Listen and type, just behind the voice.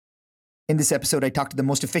In this episode, I talk to the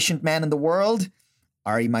most efficient man in the world,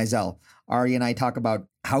 Ari Meisel. Ari and I talk about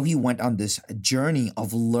how he went on this journey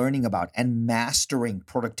of learning about and mastering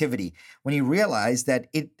productivity when he realized that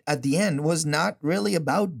it, at the end, was not really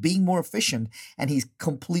about being more efficient, and he's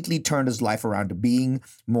completely turned his life around to being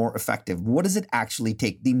more effective. What does it actually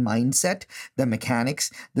take? The mindset, the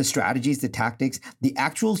mechanics, the strategies, the tactics, the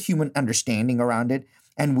actual human understanding around it,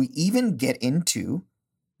 and we even get into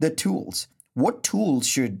the tools. What tools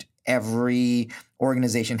should every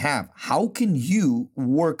organization have? How can you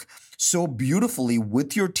work so beautifully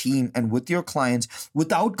with your team and with your clients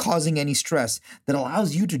without causing any stress that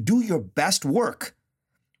allows you to do your best work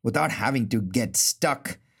without having to get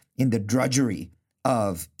stuck in the drudgery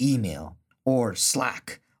of email or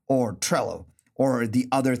Slack or Trello or the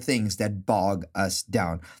other things that bog us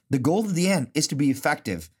down? The goal at the end is to be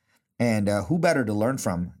effective. And who better to learn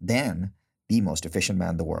from than the most efficient man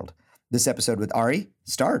in the world? This episode with Ari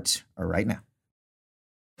starts right now.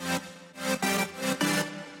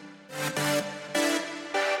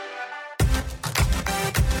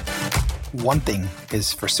 One thing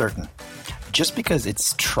is for certain. Just because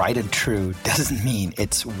it's tried and true doesn't mean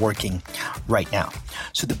it's working right now.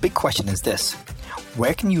 So the big question is this: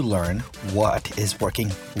 where can you learn what is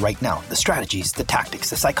working right now? The strategies, the tactics,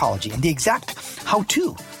 the psychology, and the exact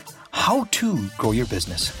how-to. How to grow your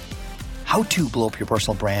business. How to blow up your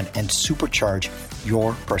personal brand and supercharge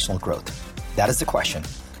your personal growth. That is the question,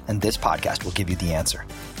 and this podcast will give you the answer.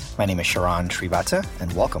 My name is Sharan Srivatsa,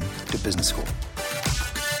 and welcome to Business School.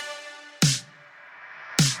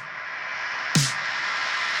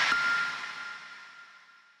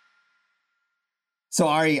 So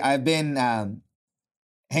Ari, I've been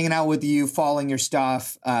hanging out with you, following your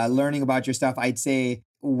stuff, learning about your stuff. I'd say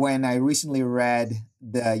when I recently read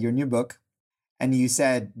your new book, and you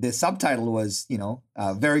said the subtitle was,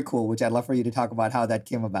 very cool, which I'd love for you to talk about how that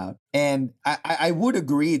came about. And I would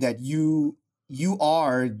agree that you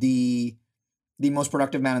are the most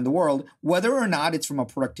productive man in the world. Whether or not it's from a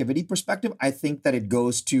productivity perspective, I think that it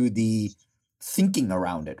goes to the thinking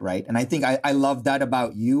around it, right? And I think I love that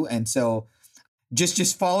about you. And so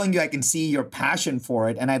just following you, I can see your passion for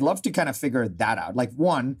it. And I'd love to kind of figure that out. Like,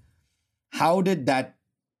 one, how did that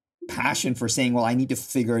passion for saying, well, I need to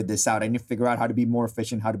figure this out, I need to figure out how to be more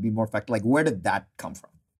efficient, how to be more effective, like, where did that come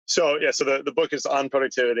from? So the book is on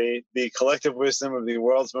productivity, the collective wisdom of the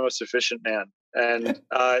world's most efficient man. And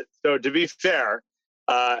so to be fair,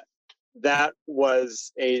 there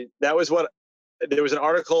was an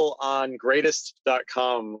article on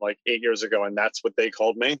greatest.com like 8 years ago, and that's what they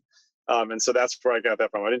called me. And so that's where I got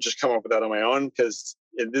that from. I didn't just come up with that on my own, because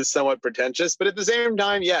it is somewhat pretentious, but at the same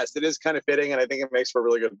time, yes, it is kind of fitting, and I think it makes for a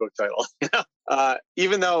really good book title.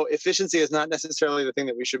 Even though efficiency is not necessarily the thing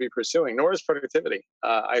that we should be pursuing, nor is productivity.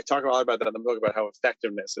 I talk a lot about that in the book, about how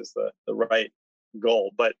effectiveness is the right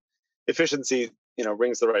goal, but efficiency,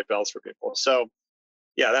 rings the right bells for people. So,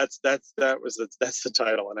 yeah, that's the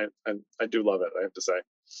title, and I do love it, I have to say.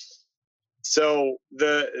 So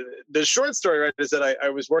the short story, right, is that I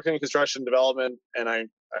was working in construction development, and I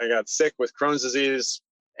got sick with Crohn's disease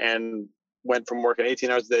and went from working 18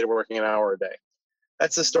 hours a day to working an hour a day.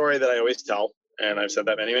 That's the story that I always tell, and I've said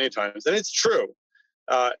that many, many times, and it's true.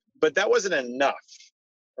 But that wasn't enough,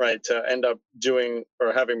 right, to end up doing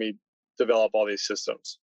or having me develop all these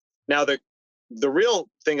systems. Now, the real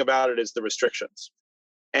thing about it is the restrictions.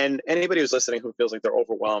 And anybody who's listening who feels like they're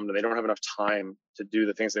overwhelmed and they don't have enough time to do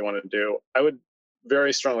the things they want to do, I would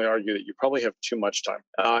very strongly argue that you probably have too much time.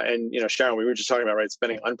 And Sharon, we were just talking about, right,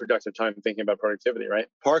 spending unproductive time thinking about productivity, right?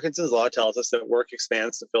 Parkinson's law tells us that work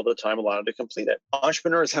expands to fill the time allotted to complete it.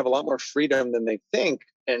 Entrepreneurs have a lot more freedom than they think,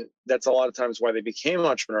 and that's a lot of times why they became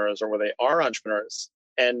entrepreneurs or why they are entrepreneurs.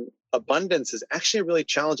 And abundance is actually a really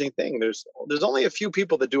challenging thing. There's only a few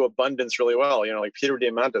people that do abundance really well. Like Peter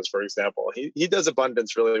Diamandis, for example, he does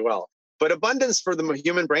abundance really well. But abundance for the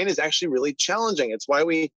human brain is actually really challenging. It's why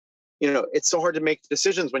it's so hard to make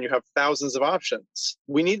decisions when you have thousands of options.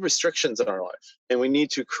 We need restrictions in our life, and we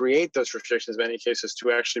need to create those restrictions in many cases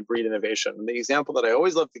to actually breed innovation. And the example that I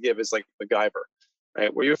always love to give is like MacGyver,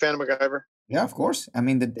 right? Were you a fan of MacGyver? Yeah, of course. I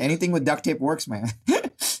mean, anything with duct tape works, man.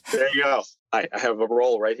 There you go. I have a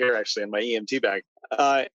roll right here, actually, in my EMT bag.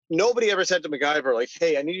 Nobody ever said to MacGyver, like,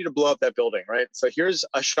 hey, I need you to blow up that building, right? So here's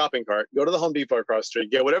a shopping cart. Go to the Home Depot across the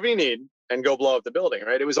street, get whatever you need, and go blow up the building,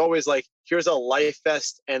 right? It was always like, here's a life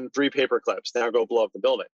vest and 3 paper clips. Now go blow up the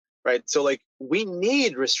building, right? So, like, we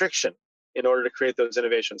need restriction in order to create those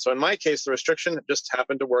innovations. So in my case, the restriction just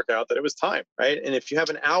happened to work out that it was time, right? And if you have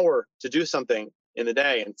an hour to do something in the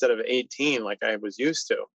day instead of 18 like I was used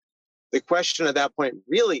to, the question at that point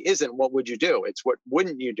really isn't what would you do? It's what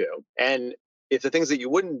wouldn't you do? And if the things that you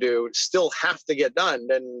wouldn't do still have to get done,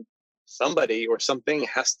 then somebody or something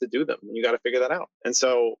has to do them. You got to figure that out. And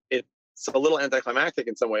so it's a little anticlimactic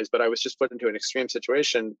in some ways, but I was just put into an extreme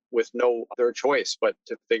situation with no other choice but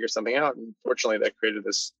to figure something out. And fortunately, that created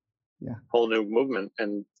this whole new movement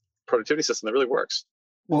and productivity system that really works.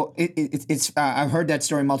 Well, it's I've heard that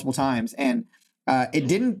story multiple times, and it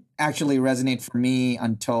didn't actually resonate for me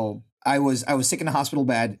until I was sick in a hospital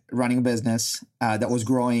bed running a business that was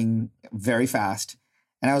growing very fast.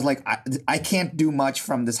 And I was like, I can't do much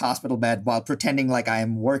from this hospital bed while pretending like I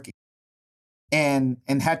am working, and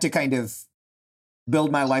had to kind of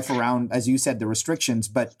build my life around, as you said, the restrictions.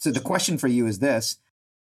 But so the question for you is this: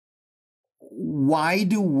 why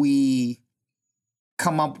do we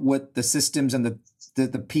come up with the systems and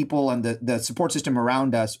the people and the support system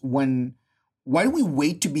around us why do we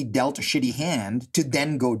wait to be dealt a shitty hand to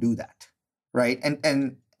then go do that? Right.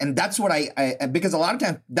 And that's what I because a lot of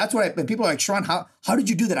times that's what when people are like, Sharon, how did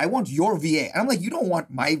you do that? I want your VA. And I'm like, you don't want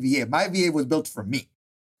my VA. My VA was built for me.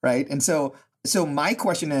 Right. And so my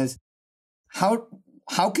question is, how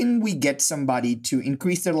can we get somebody to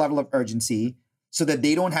increase their level of urgency so that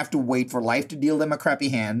they don't have to wait for life to deal them a crappy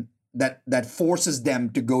hand that forces them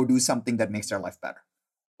to go do something that makes their life better?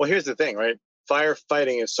 Well, here's the thing, right?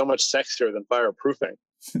 Firefighting is so much sexier than fireproofing.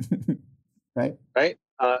 Right. Right.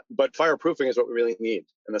 But fireproofing is what we really need.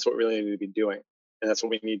 And that's what we really need to be doing. And that's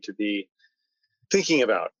what we need to be thinking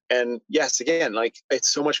about. And yes, again, like it's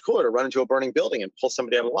so much cooler to run into a burning building and pull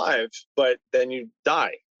somebody out alive, but then you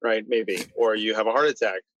die, right? Maybe, or you have a heart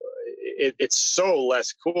attack. It's so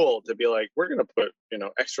less cool to be like, we're going to put,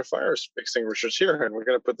 extra fire extinguishers here, and we're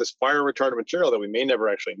going to put this fire retardant material that we may never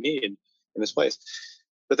actually need in this place.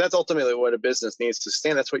 But that's ultimately what a business needs to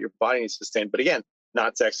sustain. That's what your body needs to sustain. But again,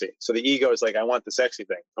 not sexy. So the ego is like, I want the sexy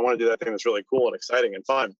thing. I want to do that thing that's really cool and exciting and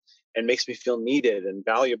fun and makes me feel needed and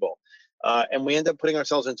valuable. And we end up putting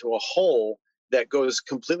ourselves into a hole that goes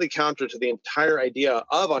completely counter to the entire idea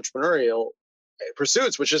of entrepreneurial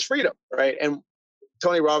pursuits, which is freedom, right? And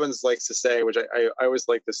Tony Robbins likes to say, which I always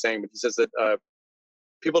like this saying, but he says that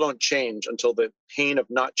people don't change until the pain of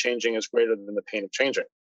not changing is greater than the pain of changing.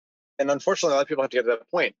 And unfortunately, a lot of people have to get to that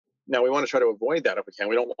point. Now, we want to try to avoid that if we can.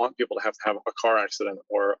 We don't want people to have a car accident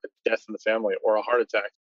or a death in the family or a heart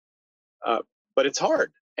attack. But it's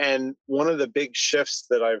hard. And one of the big shifts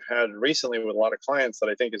that I've had recently with a lot of clients that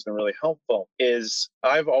I think has been really helpful is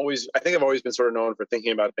I think I've always been sort of known for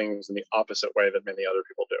thinking about things in the opposite way that many other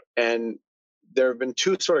people do. And there have been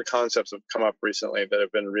two sort of concepts that have come up recently that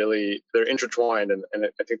have been they're intertwined, and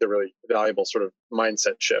I think they're really valuable sort of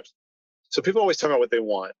mindset shifts. So people always talk about what they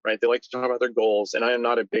want, right? They like to talk about their goals, and I am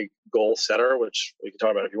not a big goal setter, which we can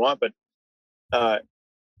talk about if you want, but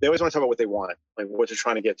they always want to talk about what they want, like what they're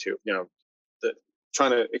trying to get to,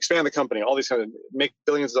 trying to expand the company, all these kind of make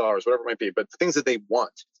billions of dollars, whatever it might be, but the things that they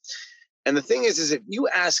want. And the thing is if you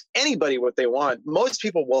ask anybody what they want, most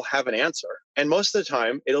people will have an answer. And most of the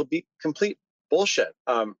time it'll be complete bullshit.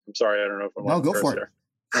 I'm sorry, I don't know if I'm no, go for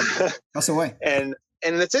it. That's the way. And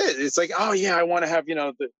that's it. It's like, oh yeah, I want to have,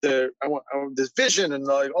 I want this vision and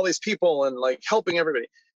like all these people and like helping everybody.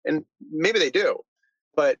 And maybe they do,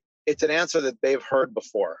 but it's an answer that they've heard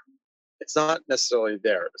before. It's not necessarily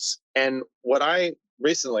theirs. And what I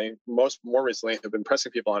more recently have been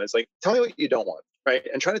pressing people on is like, tell me what you don't want, right?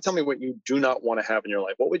 And try to tell me what you do not want to have in your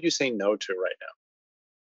life. What would you say no to right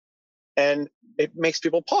now? And it makes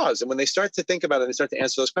people pause. And when they start to think about it, they start to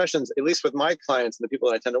answer those questions, at least with my clients and the people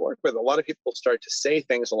that I tend to work with, a lot of people start to say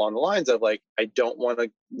things along the lines of like, I don't want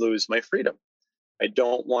to lose my freedom. I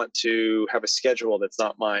don't want to have a schedule that's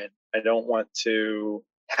not mine. I don't want to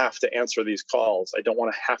have to answer these calls. I don't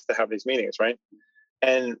want to have these meetings, right?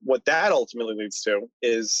 And what that ultimately leads to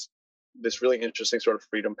is this really interesting sort of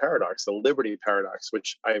freedom paradox, the liberty paradox,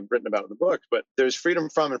 which I've written about in the book. But there's freedom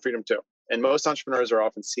from and freedom to. And most entrepreneurs are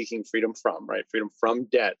often seeking freedom from, right? Freedom from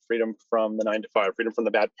debt, freedom from the 9-to-5, freedom from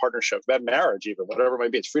the bad partnership, bad marriage, even, whatever it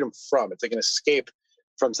might be. It's freedom from. It's like an escape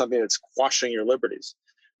from something that's quashing your liberties.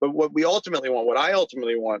 But what I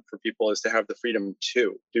ultimately want for people is to have the freedom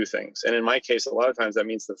to do things. And in my case, a lot of times that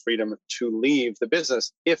means the freedom to leave the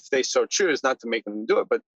business if they so choose, not to make them do it,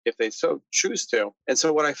 but if they so choose to. And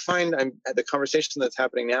so what I find the conversation that's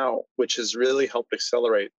happening now, which has really helped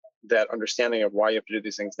accelerate that understanding of why you have to do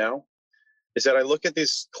these things now, is that I look at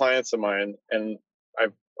these clients of mine, and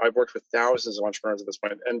I've worked with thousands of entrepreneurs at this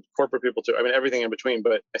point, and corporate people too. I mean, everything in between.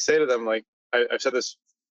 But I say to them, like, I've said this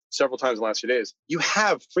several times in the last few days, you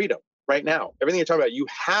have freedom right now. Everything you're talking about, you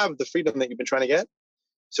have the freedom that you've been trying to get.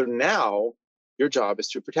 So now your job is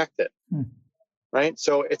to protect it, right?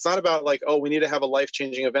 So it's not about like, oh, we need to have a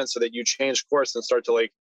life-changing event so that you change course and start to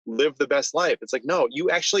like live the best life. It's like, no, you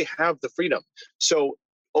actually have the freedom. So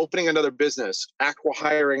opening another business,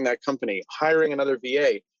 acqui-hiring that company, hiring another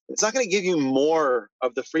VA, it's not going to give you more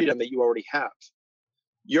of the freedom that you already have.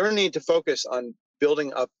 You need to focus on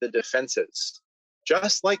building up the defenses.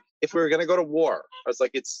 Just like if we were going to go to war, I was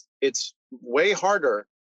like, it's way harder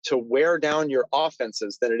to wear down your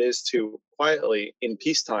offenses than it is to quietly, in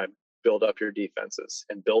peacetime, build up your defenses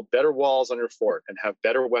and build better walls on your fort and have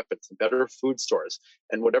better weapons and better food stores.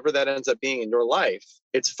 And whatever that ends up being in your life,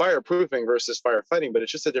 it's fireproofing versus firefighting, but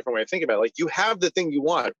it's just a different way of thinking about it. Like, you have the thing you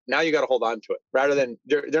want. Now you got to hold on to it rather than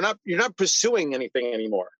you're not pursuing anything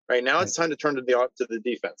anymore. Right now, it's time to turn to the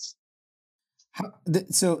defense.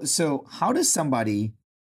 So how does somebody,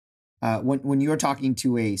 when you're talking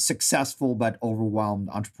to a successful but overwhelmed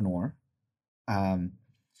entrepreneur, and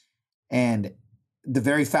the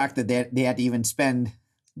very fact that they had to even spend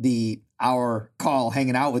the hour call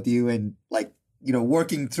hanging out with you and, like,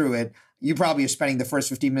 working through it, you probably are spending the first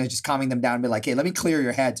 15 minutes just calming them down and be like, hey, let me clear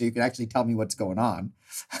your head so you can actually tell me what's going on.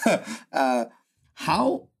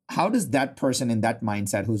 How does that person in that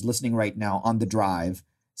mindset who's listening right now on the drive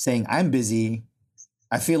saying, I'm busy,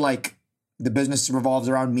 I feel like the business revolves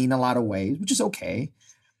around me in a lot of ways, which is okay.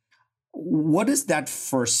 What is that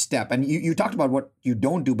first step? And you talked about what you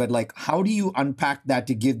don't do, but, like, how do you unpack that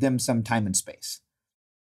to give them some time and space?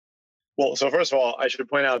 Well, so first of all, I should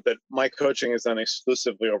point out that my coaching is done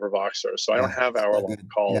exclusively over Voxer. So I don't have hour-long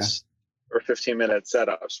calls or 15-minute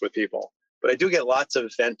setups with people. But I do get lots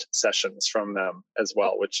of vent sessions from them as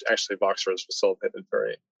well, which actually Voxer has facilitated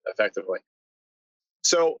very effectively.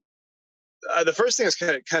 So the first thing is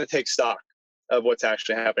kind of take stock of what's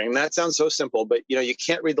actually happening. And that sounds so simple, but you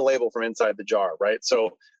can't read the label from inside the jar, right?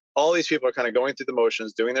 So all these people are kind of going through the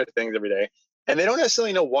motions, doing their things every day, and they don't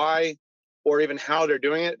necessarily know why or even how they're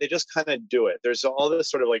doing it. They just kind of do it. There's all this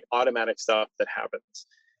sort of like automatic stuff that happens.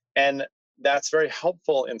 And that's very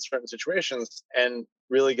helpful in certain situations and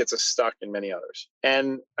really gets us stuck in many others.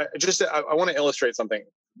 And I want to illustrate something.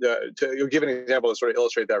 You'll give an example to sort of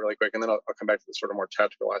illustrate that really quick, and then I'll come back to the sort of more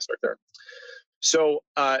tactical aspect there. So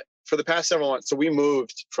for the past several months, so we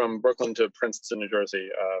moved from Brooklyn to Princeton, New Jersey,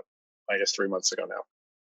 I guess 3 months ago now.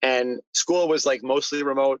 And school was like mostly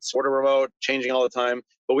remote, sort of remote, changing all the time.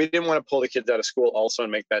 But we didn't want to pull the kids out of school also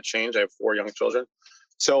and make that change. I have 4 young children.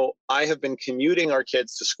 So I have been commuting our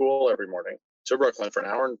kids to school every morning to Brooklyn for an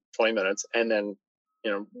hour and 20 minutes, and then,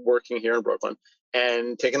 working here in Brooklyn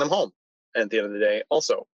and taking them home. And at the end of the day,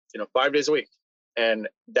 also, 5 days a week. And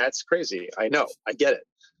that's crazy. I know, I get it,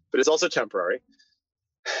 but it's also temporary.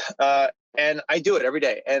 And I do it every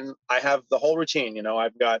day, and I have the whole routine.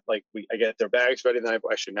 I've got I get their bags ready the night.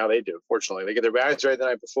 Actually, now they do. Fortunately, they get their bags ready the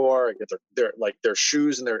night before. I get their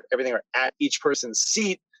shoes and everything are at each person's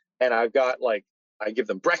seat, and I've got I give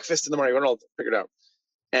them breakfast in the morning. I don't know, figure it out.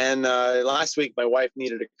 And last week, my wife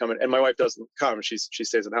needed to come in, and my wife doesn't come. She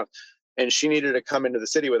stays in the house, and she needed to come into the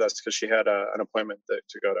city with us because she had an appointment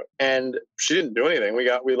to go to. And she didn't do anything.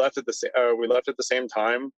 We left at the same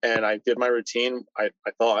time, and I did my routine. I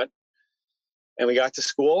thought. And we got to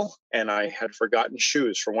school, and I had forgotten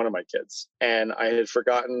shoes for one of my kids, and I had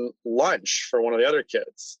forgotten lunch for one of the other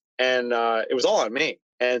kids, and it was all on me.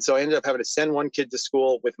 And so I ended up having to send one kid to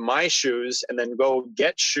school with my shoes, and then go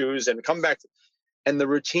get shoes and come back. And the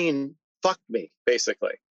routine fucked me,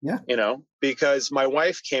 basically. Yeah. Because my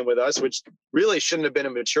wife came with us, which really shouldn't have been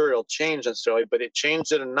a material change necessarily, but it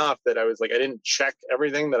changed it enough that I was like, I didn't check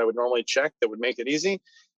everything that I would normally check that would make it easy.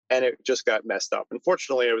 And it just got messed up.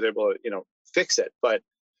 Unfortunately, I was able to, fix it. But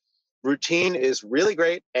routine is really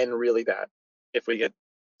great and really bad if we get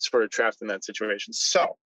sort of trapped in that situation.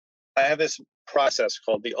 So I have this process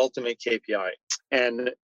called the ultimate KPI.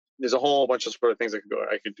 And there's a whole bunch of sort of things I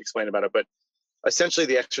could explain about it. But essentially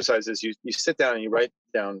the exercise is you sit down and you write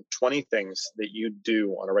down 20 things that you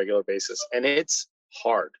do on a regular basis. And it's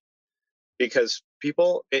hard because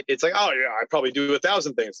people, it's like, oh yeah, I probably do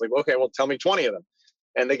 1,000 things. Like, okay, well, tell me 20 of them.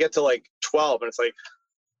 And they get to 12 and it's like,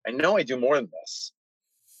 I know I do more than this.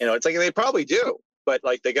 It's like they probably do, but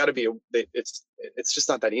they got to be, it's just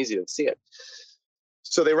not that easy to see it.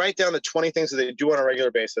 So they write down the 20 things that they do on a regular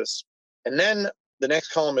basis. And then the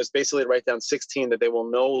next column is basically to write down 16 that they will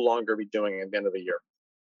no longer be doing at the end of the year.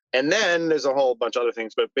 And then there's a whole bunch of other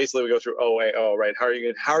things, but basically we go through OAO, right? How are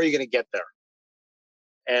you going to get there?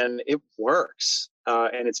 And it works.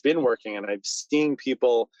 And it's been working. And I've seen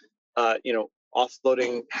people,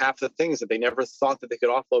 offloading half the things that they never thought that they could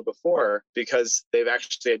offload before because they've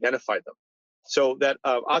actually identified them. So that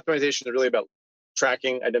optimization is really about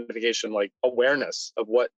tracking, identification, awareness of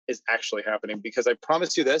what is actually happening. Because I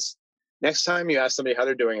promise you this, next time you ask somebody how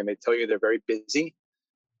they're doing and they tell you they're very busy,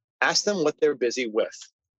 ask them what they're busy with.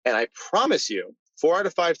 And I promise you, 4 out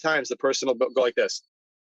of 5 times, the person will go like this.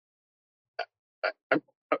 I'm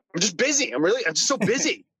just busy. I'm just so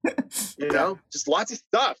busy. Just lots of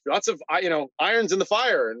stuff, lots of, irons in the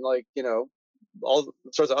fire, and all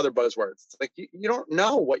sorts of other buzzwords. It's like, you don't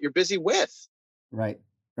know what you're busy with. Right.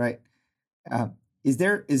 Is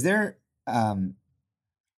there,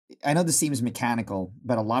 I know this seems mechanical,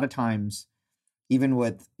 but a lot of times, even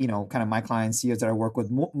with, kind of my clients, CEOs that I work with,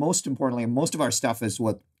 most importantly, most of our stuff is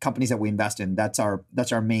with companies that we invest in. That's our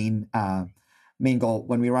main goal.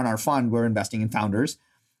 When we run our fund, we're investing in founders.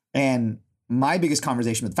 And my biggest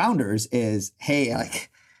conversation with founders is, hey, like,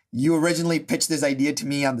 you originally pitched this idea to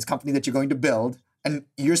me on this company that you're going to build, and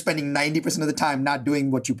you're spending 90% of the time not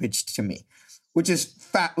doing what you pitched to me, which is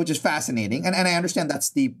fascinating. And I understand that's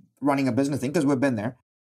the running a business thing, because we've been there.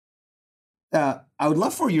 I would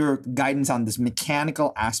love for your guidance on this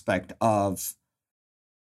mechanical aspect of,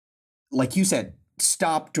 like you said,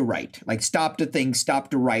 stop to write, like stop to think,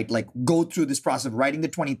 stop to write, like go through this process of writing the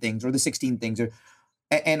 20 things or the 16 things.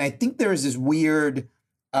 And I think there is this weird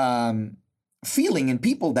feeling in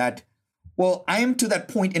people that, well, I am to that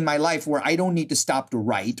point in my life where I don't need to stop to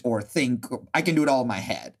write or think. I can do it all in my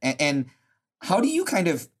head. And how do you kind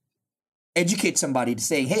of educate somebody to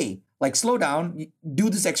say, hey, like, slow down, do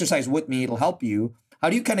this exercise with me, it'll help you? How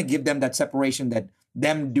do you kind of give them that separation that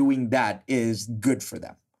them doing that is good for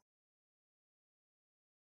them?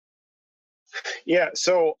 Yeah,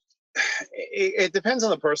 so it depends on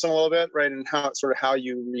the person a little bit, right? And how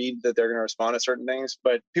you read that they're going to respond to certain things.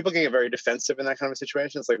 But people can get very defensive in that kind of a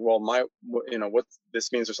situation. It's like, well, what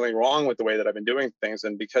this means there's something wrong with the way that I've been doing things.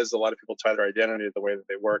 And because a lot of people tie their identity to the way that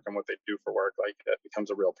they work and what they do for work, like, that becomes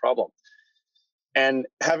a real problem. And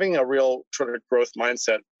having a real sort of growth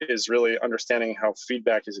mindset is really understanding how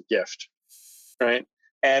feedback is a gift, right?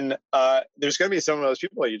 And there's going to be some of those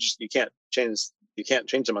people you can't change. You can't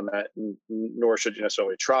change them on that, nor should you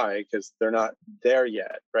necessarily try, because they're not there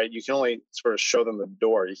yet, right? You can only sort of show them the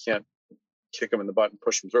door. You can't kick them in the butt and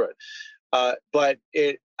push them through it. But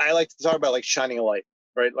I like to talk about like shining a light,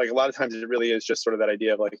 right? Like a lot of times it really is just sort of that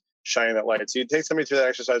idea of like shining that light. So you take somebody through that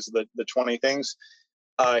exercise of the 20 things.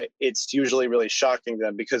 It's usually really shocking to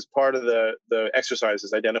them, because part of the exercise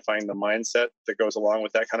is identifying the mindset that goes along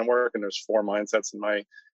with that kind of work. And there's 4 mindsets in my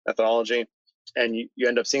methodology. And you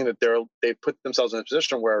end up seeing that they put themselves in a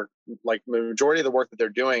position where, like, the majority of the work that they're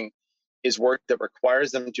doing is work that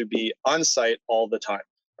requires them to be on site all the time,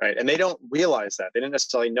 right? And they don't realize that. They didn't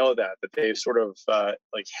necessarily know that they've sort of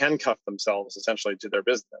like handcuffed themselves essentially to their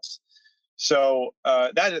business. So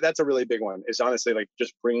that's a really big one, is honestly like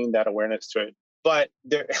just bringing that awareness to it. But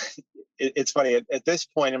it's funny, at this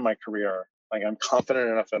point in my career, like, I'm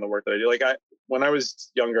confident enough in the work that I do. Like, when I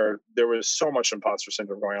was younger, there was so much imposter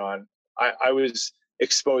syndrome going on. I was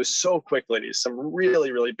exposed so quickly to some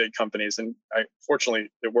really, really big companies, and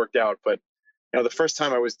fortunately it worked out. But the first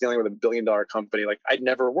time I was dealing with a $1 billion company, like, I'd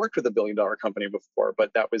never worked with a $1 billion company before,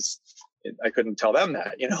 but I couldn't tell them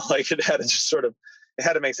that, like, it had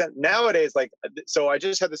to make sense. Nowadays, like, so I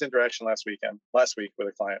just had this interaction last week with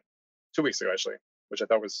a client, 2 weeks ago actually, which I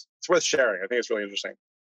thought it's worth sharing. I think it's really interesting.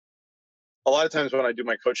 A lot of times when I do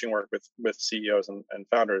my coaching work with CEOs and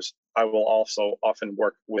founders, I will also often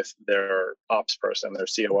work with their ops person, their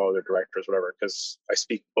COO, their directors, whatever, because I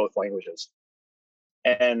speak both languages.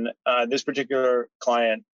 And this particular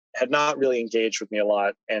client had not really engaged with me a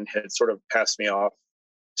lot and had sort of passed me off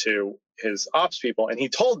to his ops people. And he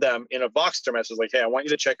told them in a Voxer message, like, hey, I want you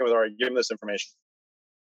to check in with Ari, give him this information.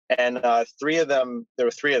 And there were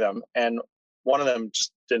 3 of them, and one of them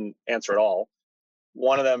just didn't answer at all.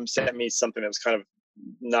 One of them sent me something that was kind of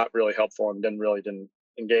not really helpful and didn't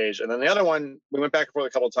engage. And then the other one, we went back and forth a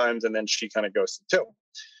couple of times, and then she kind of ghosted too.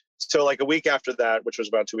 So like a week after that, which was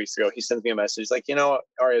about 2 weeks ago, he sends me a message. He's like, Ari,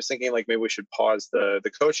 I was thinking like maybe we should pause the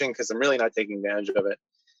coaching, because I'm really not taking advantage of it.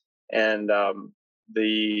 And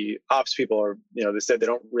the ops people are, they said they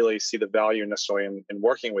don't really see the value necessarily in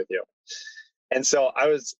working with you. And so I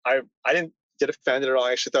didn't get offended at all.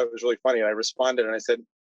 I actually thought it was really funny. And I responded and I said,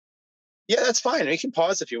 yeah, that's fine. You can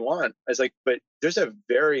pause if you want. I was like, but there's a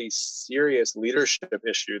very serious leadership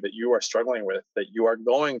issue that you are struggling with that you are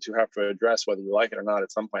going to have to address whether you like it or not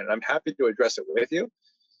at some point. And I'm happy to address it with you,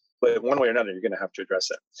 but one way or another, you're going to have to address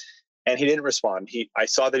it. And he didn't respond. I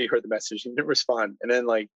saw that he heard the message. He didn't respond. And then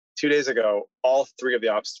like 2 days ago, all 3 of the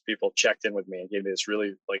ops people checked in with me and gave me this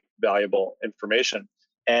really like valuable information.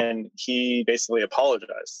 And he basically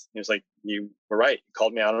apologized. He was like, you were right. You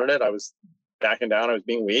called me out on it. I was backing down. I was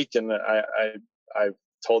being weak. And I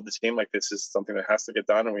told the team, like, this is something that has to get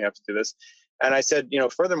done and we have to do this. And I said,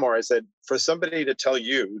 furthermore, I said, for somebody to tell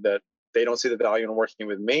you that they don't see the value in working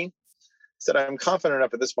with me, said, I'm confident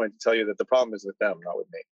enough at this point to tell you that the problem is with them, not with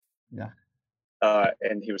me. Yeah.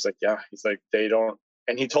 And he was like, yeah, he's like, they don't.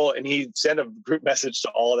 And he sent a group message to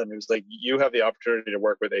all of them. He was like, you have the opportunity to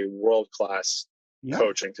work with a world-class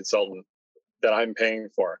coach and consultant that I'm paying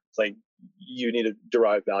for. It's like, you need to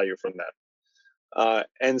derive value from that.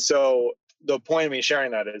 And so the point of me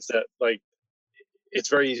sharing that is that, like, it's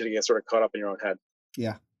very easy to get sort of caught up in your own head.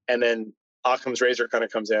 Yeah. And then Occam's razor kind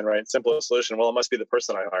of comes in, right? Simplest solution. Well, it must be the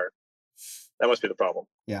person I hired. That must be the problem.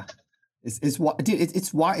 Yeah. It's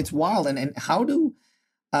wild. And how do,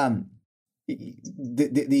 there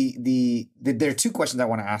are two questions I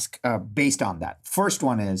want to ask based on that. First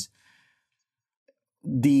one is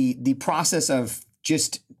the process of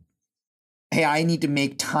just, hey, I need to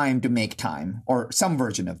make time, or some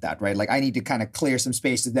version of that, right? Like, I need to kind of clear some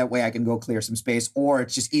space so that way I can go clear some space, or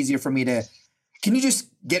it's just easier for me to, can you just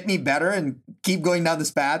get me better and keep going down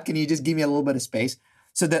this path? Can you just give me a little bit of space?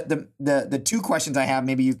 So the two questions I have,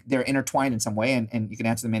 maybe they're intertwined in some way, and you can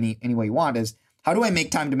answer them any way you want, is how do I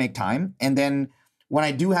make time to make time? And then when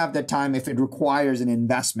I do have that time, if it requires an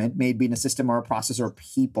investment, maybe in a system or a process or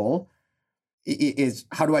people, is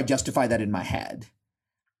how do I justify that in my head?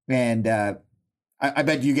 And I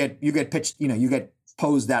bet you get pitched, you get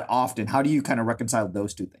posed that often. How do you kind of reconcile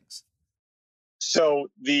those two things? So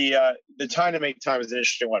the time to make time is an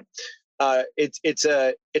interesting one. It's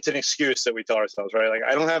an excuse that we tell ourselves, right? Like,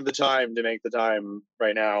 I don't have the time to make the time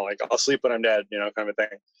right now. Like, I'll sleep when I'm dead, kind of a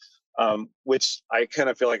thing. Which I kind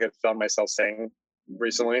of feel like I've found myself saying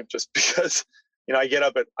recently, just because,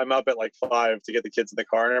 I'm up at like 5 to get the kids in the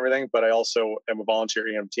car and everything, but I also am a volunteer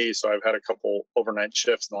EMT. So I've had a couple overnight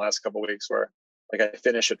shifts in the last couple of weeks where, like, I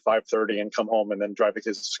finish at 5:30 and come home and then drive the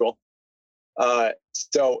kids to school.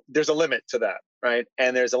 So there's a limit to that, right?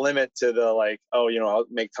 And there's a limit to the, like, I'll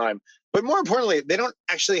make time. But more importantly, they don't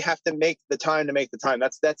actually have to make the time to make the time.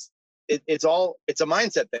 It's a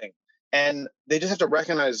mindset thing. And they just have to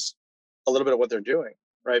recognize a little bit of what they're doing,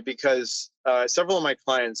 right? Because several of my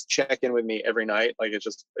clients check in with me every night. Like,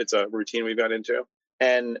 it's a routine we've got into.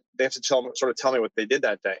 And they have to tell me what they did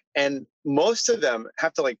that day. And most of them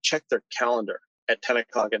have to, like, check their calendar at 10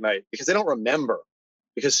 o'clock at night because they don't remember,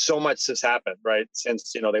 because so much has happened, right?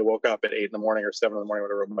 Since, they woke up at 8 in the morning or 7 in the morning,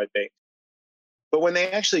 whatever it might be. But when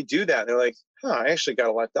they actually do that, they're like, I actually got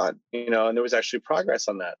a lot done, and there was actually progress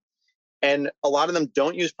on that. And a lot of them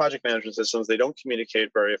don't use project management systems. They don't communicate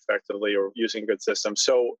very effectively or using good systems.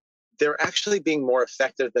 So they're actually being more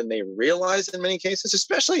effective than they realize in many cases,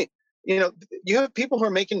 especially, you have people who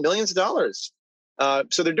are making millions of dollars.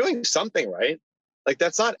 So they're doing something right. Like,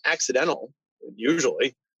 that's not accidental,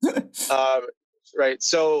 usually. Right.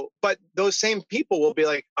 So, but those same people will be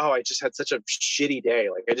like, oh, I just had such a shitty day.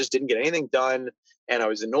 Like, I just didn't get anything done. And I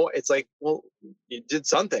was annoyed. It's like, well, you did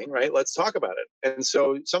something, right? Let's talk about it. And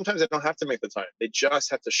so sometimes they don't have to make the time. They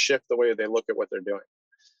just have to shift the way they look at what they're doing.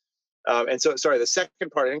 And so, sorry, the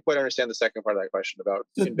second part, I didn't quite understand the second part of that question about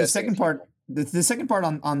the second part. The second part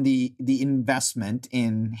on the investment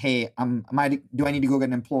in, hey, do I need to go get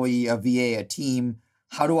an employee, a VA, a team?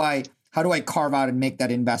 How do I carve out and make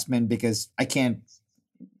that investment because I can't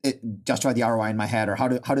justify the ROI in my head, or how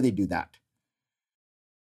do they do that?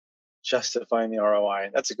 Justifying the ROI.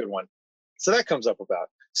 That's a good one. So that comes up about.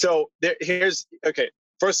 So okay.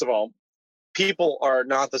 First of all, people are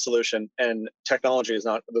not the solution and technology is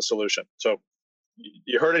not the solution. So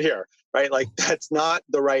you heard it here, right? Like, that's not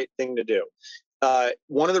the right thing to do.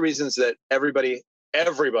 One of the reasons that everybody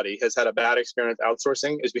has had a bad experience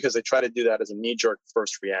outsourcing is because they try to do that as a knee-jerk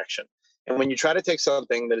first reaction. And when you try to take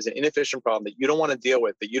something that is an inefficient problem that you don't want to deal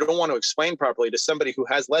with, that you don't want to explain properly to somebody who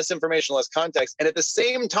has less information, less context, and at the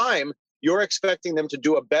same time, you're expecting them to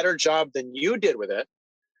do a better job than you did with it,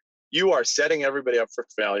 you are setting everybody up for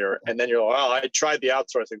failure. And then you're like, oh, I tried the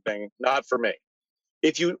outsourcing thing, not for me.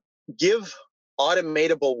 If you give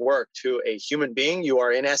automatable work to a human being, you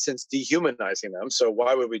are in essence dehumanizing them. So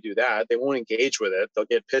why would we do that? They won't engage with it. They'll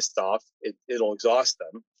get pissed off. It'll exhaust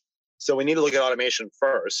them. So we need to look at automation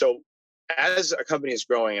first. So as a company is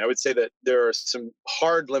growing, I would say that there are some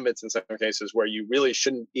hard limits in some cases where you really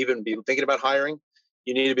shouldn't even be thinking about hiring.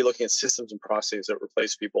 You need to be looking at systems and processes that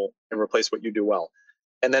replace people and replace what you do well.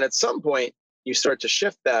 And then at some point, you start to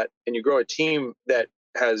shift that and you grow a team that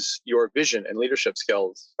has your vision and leadership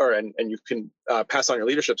skills, and you can pass on your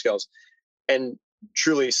leadership skills and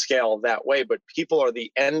truly scale that way. But people are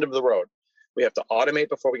the end of the road. We have to automate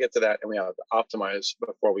before we get to that, and we have to optimize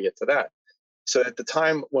before we get to that. So at the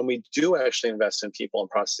time when we do actually invest in people and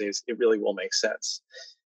processes, it really will make sense.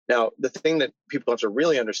 Now, the thing that people have to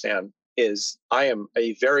really understand is I am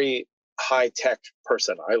a very high-tech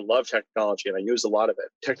person. I love technology and I use a lot of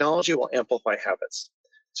it. Technology will amplify habits.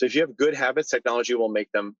 So if you have good habits, technology will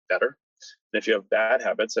make them better. And if you have bad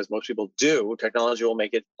habits, as most people do, technology will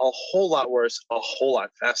make it a whole lot worse, a whole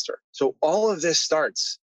lot faster. So all of this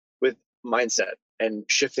starts with mindset and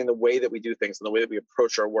shifting the way that we do things and the way that we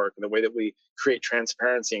approach our work and the way that we create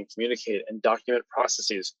transparency and communicate and document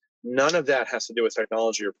processes. None of that has to do with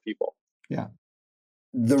technology or people. Yeah.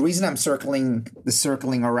 The reason I'm circling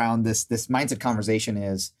around this mindset conversation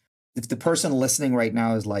is if the person listening right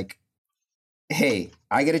now is like, hey,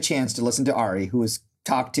 I get a chance to listen to Ari, who's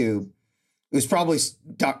probably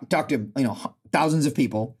talked to, thousands of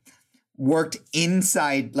people, worked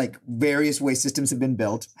inside like various ways systems have been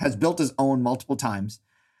built, has built his own multiple times.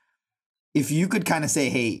 If you could kind of say,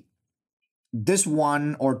 hey, this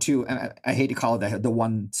one or two, and I hate to call it the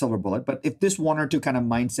one silver bullet, but if this one or two kind of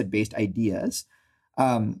mindset based ideas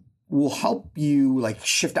will help you like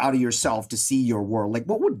shift out of yourself to see your world, like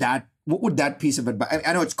what would that piece of advice?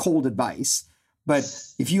 I know it's cold advice, but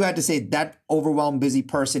if you had to say that overwhelmed busy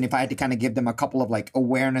person, if I had to kind of give them a couple of like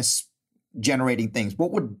awareness generating things,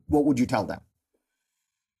 what would you tell them?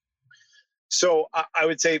 So I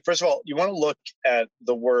would say, first of all, you want to look at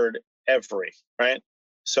the word every, right?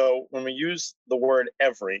 So when we use the word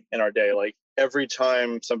every in our day, like every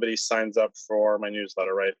time somebody signs up for my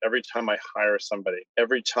newsletter, right? Every time I hire somebody,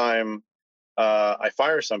 every time I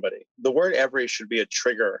fire somebody, the word every should be a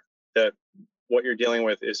trigger that what you're dealing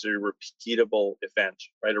with is a repeatable event,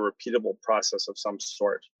 right? A repeatable process of some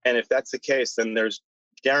sort. And if that's the case, then there's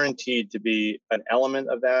guaranteed to be an element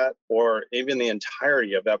of that or even the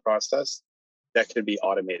entirety of that process that could be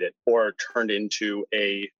automated or turned into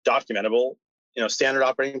a documentable, standard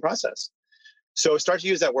operating process. So start to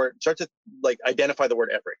use that word, start to like identify the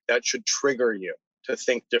word every. That should trigger you to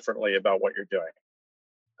think differently about what you're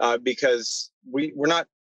doing. Because we're not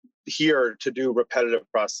here to do repetitive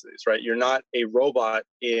processes, right? You're not a robot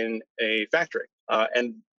in a factory.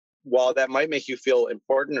 And while that might make you feel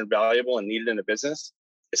important and valuable and needed in a business,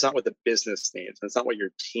 it's not what the business needs. And it's not what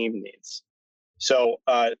your team needs. So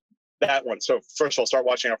that one. So first of all, start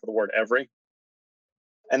watching out for the word every.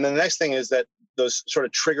 And then the next thing is that those sort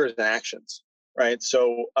of triggers and actions, right?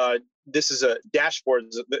 So this is a dashboard.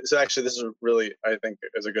 So actually, this is really, I think,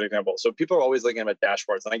 is a good example. So people are always looking at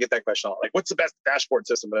dashboards, and I get that question a lot, like, what's the best dashboard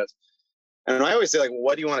system for this? And I always say, like,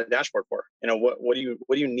 what do you want a dashboard for? What do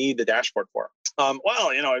you need the dashboard for? I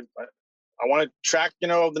want to track, the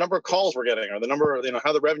number of calls we're getting, or the number,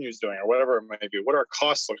 how the revenue is doing, or whatever it may be, what our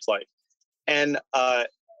costs looks like. And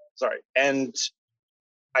and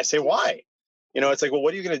I say, why? It's like, well,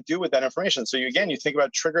 what are you going to do with that information? So you think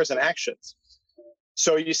about triggers and actions.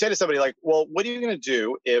 So you say to somebody like, well, what are you going to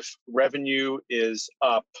do if revenue is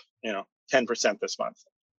up, 10% this month?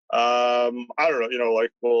 I don't know,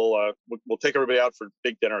 like we'll take everybody out for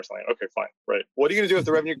big dinner or something. Okay, fine. Right. What are you going to do if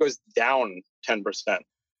the revenue goes down 10%?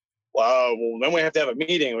 Well, then we have to have a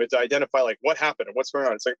meeting. We have to identify like what happened and what's going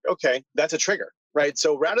on. It's like, okay, that's a trigger, right?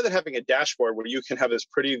 So rather than having a dashboard where you can have this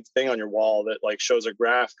pretty thing on your wall that like shows a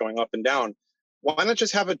graph going up and down, why not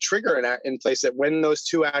just have a trigger in place that when those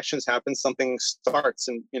two actions happen, something starts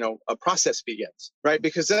and, a process begins, right?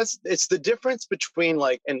 Because it's the difference between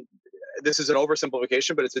like, and this is an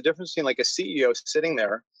oversimplification, but it's the difference between like a CEO sitting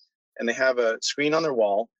there and they have a screen on their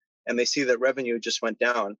wall and they see that revenue just went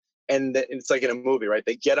down. And it's like in a movie, right?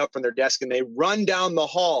 They get up from their desk and they run down the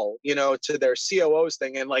hall, to their COO's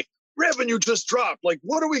thing and like, revenue just dropped. Like,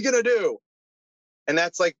 what are we going to do? And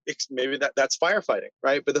that's like, maybe that's firefighting,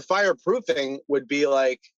 right? But the fireproofing would be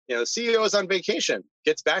like, CEO is on vacation,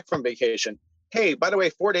 gets back from vacation. Hey, by the way,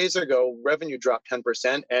 4 days ago, revenue dropped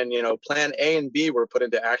 10% and, plan A and B were put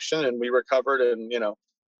into action and we recovered and,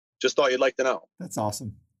 just thought you'd like to know. That's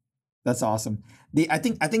awesome. That's awesome. I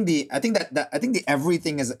think the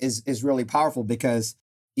everything is really powerful because,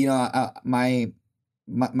 my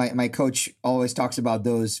coach always talks about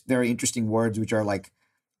those very interesting words, which are like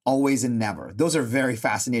always and never. Those are very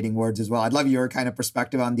fascinating words as well. I'd love your kind of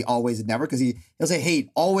perspective on the always and never, because he'll say, hey,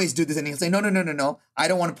 always do this. And he'll say, no. I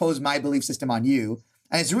don't want to pose my belief system on you.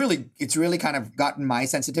 And it's really kind of gotten my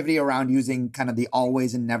sensitivity around using kind of the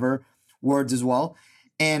always and never words as well.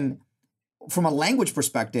 And from a language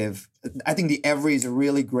perspective, I think the every is a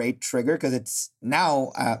really great trigger because it's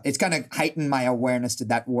kind of heightened my awareness to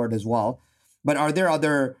that word as well. But are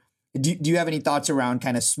there do you have any thoughts around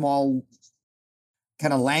kind of small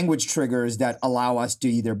kind of language triggers that allow us to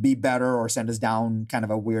either be better or send us down kind of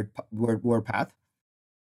a weird path?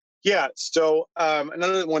 Yeah. So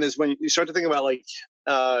another one is when you start to think about like,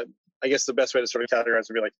 I guess the best way to sort of categorize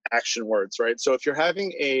would be like action words, right? So if you're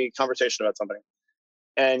having a conversation about something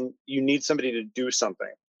and you need somebody to do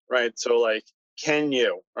something, right? So like, can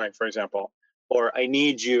you, right? For example, or I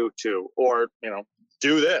need you to, or,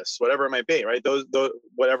 do this, whatever it might be, right? Those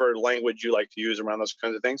whatever language you like to use around those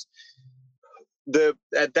kinds of things.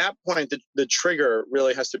 At that point, the trigger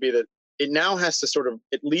really has to be that it now has to sort of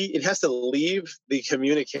it has to leave the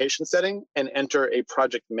communication setting and enter a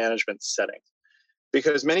project management setting,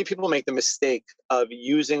 because many people make the mistake of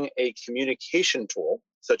using a communication tool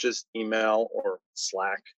such as email or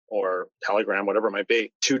Slack or Telegram, whatever it might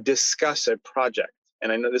be, to discuss a project.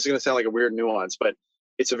 And I know this is going to sound like a weird nuance, but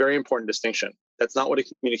it's a very important distinction. That's not what a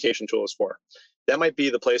communication tool is for. That might be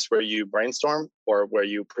the place where you brainstorm or where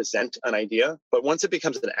you present an idea. But once it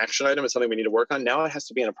becomes an action item, it's something we need to work on. Now it has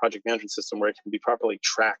to be in a project management system where it can be properly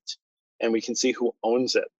tracked and we can see who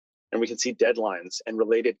owns it and we can see deadlines and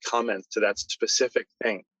related comments to that specific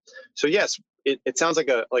thing. So yes, it sounds like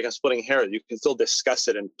a splitting hair. You can still discuss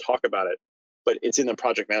it and talk about it, but it's in the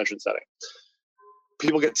project management setting.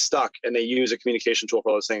 People get stuck and they use a communication tool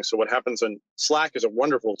for those things. So what happens when Slack is a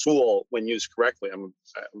wonderful tool when used correctly.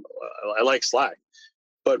 I like Slack,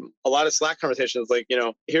 but a lot of Slack conversations like,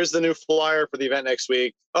 here's the new flyer for the event next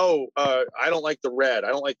week. Oh, I don't like the red. I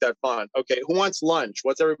don't like that font. Okay, who wants lunch?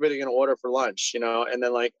 What's everybody going to order for lunch? And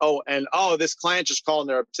then like, this client just called and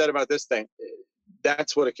they're upset about this thing.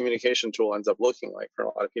 That's what a communication tool ends up looking like for a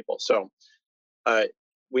lot of people. So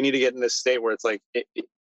we need to get in this state where it's like,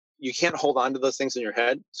 you can't hold on to those things in your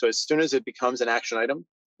head. So as soon as it becomes an action item,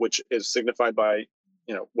 which is signified by,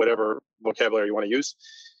 whatever vocabulary you want to use,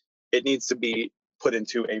 it needs to be put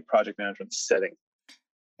into a project management setting.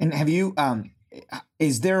 And have you,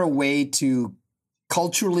 is there a way to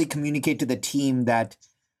culturally communicate to the team that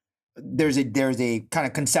there's a kind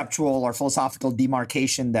of conceptual or philosophical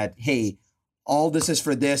demarcation that, hey, all this is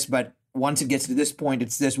for this, but once it gets to this point,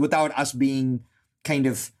 it's this, without us being kind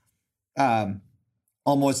of,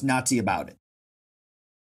 almost Nazi about it?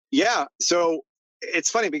 Yeah. So it's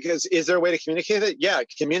funny because is there a way to communicate it? Yeah,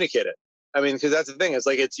 communicate it. I mean, because that's the thing. It's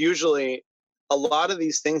like, it's usually a lot of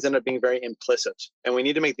these things end up being very implicit and we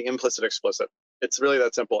need to make the implicit explicit. It's really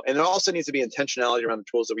that simple. And it also needs to be intentionality around the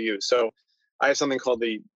tools that we use. So I have something called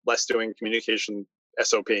the Less Doing Communication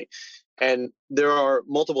SOP. And there are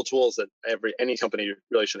multiple tools that any company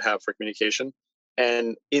really should have for communication.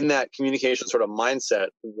 And in that communication sort of mindset,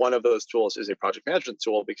 one of those tools is a project management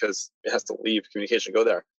tool because it has to leave communication, go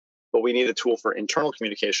there. But we need a tool for internal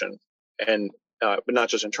communication, and but not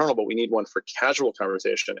just internal, but we need one for casual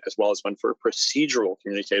conversation as well as one for procedural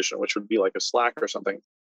communication, which would be like a Slack or something.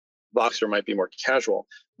 Voxer might be more casual.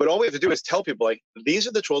 But all we have to do is tell people, like, these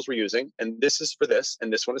are the tools we're using, and this is for this,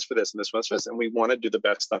 and this one is for this, and this one is for this. And we want to do the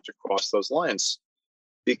best not to cross those lines.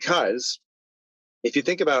 Because if you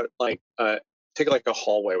think about take like a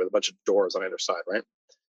hallway with a bunch of doors on either side, right?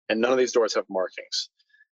 And none of these doors have markings.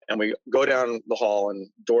 And we go down the hall and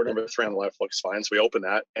door number 3 on the left looks fine. So we open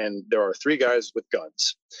that and there are 3 guys with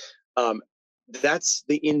guns. That's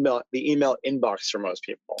the email inbox for most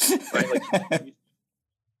people, right? Like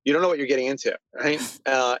you don't know what you're getting into, right?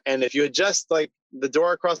 And if you adjust, like, the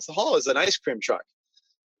door across the hall is an ice cream truck,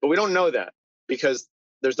 but we don't know that because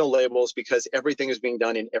there's no labels, because everything is being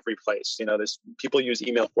done in every place. There's people use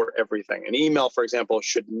email for everything. And email, for example,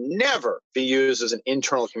 should never be used as an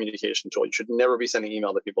internal communication tool. You should never be sending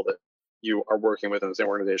email to people that you are working with in the same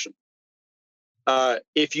organization.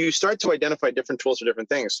 If you start to identify different tools for different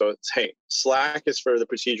things, so it's, hey, Slack is for the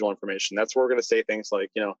procedural information. That's where we're going to say things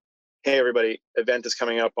like, hey, everybody, event is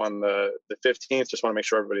coming up on the 15th. Just want to make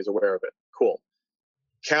sure everybody's aware of it. Cool.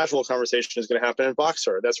 Casual conversation is going to happen in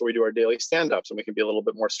Voxer. That's where we do our daily stand-ups, and we can be a little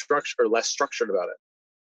bit more structured or less structured about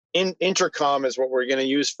it. Intercom is what we're going to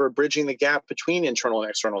use for bridging the gap between internal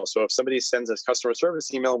and external. So if somebody sends us customer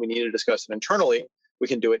service email, we need to discuss it internally, we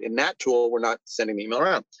can do it in that tool. We're not sending the email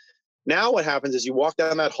around. Now what happens is you walk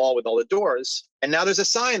down that hall with all the doors, and now there's a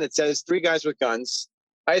sign that says 3 guys with guns,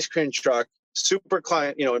 ice cream truck, super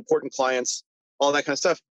client, important clients, all that kind of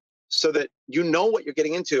stuff. So that you know what you're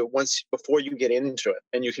getting into before you get into it,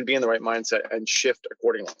 and you can be in the right mindset and shift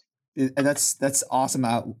accordingly. That's awesome.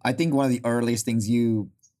 I think one of the earliest things you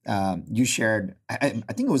shared, I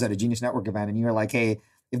think it was at a Genius Network event, and you were like, hey,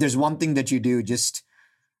 if there's one thing that you do, just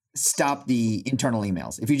stop the internal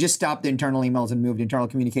emails. If you just stop the internal emails and move the internal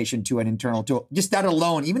communication to an internal tool, just that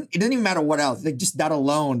alone, it doesn't even matter what else, like just that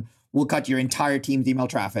alone will cut your entire team's email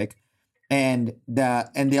traffic. And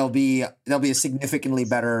there'll be a significantly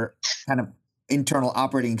better kind of internal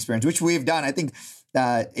operating experience, which we've done. I think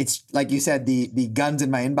it's like you said, the guns in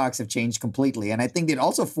my inbox have changed completely, and I think it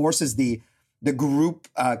also forces the group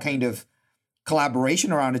kind of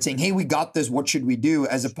collaboration around it, saying, "Hey, we got this. What should we do?"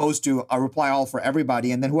 As opposed to a reply all for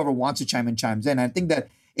everybody, and then whoever wants to chime in chimes in. I think that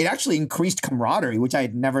it actually increased camaraderie, which I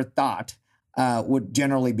had never thought would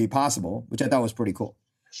generally be possible, which I thought was pretty cool.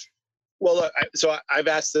 Well, I've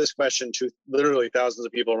asked this question to literally thousands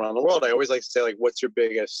of people around the world. I always like to say, like, what's your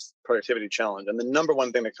biggest productivity challenge? And the number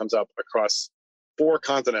one thing that comes up across 4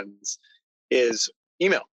 continents is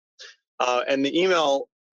email. And the email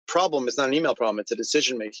problem is not an email problem. It's a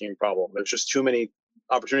decision-making problem. There's just too many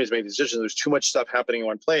opportunities to make decisions. There's too much stuff happening in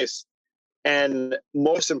one place. And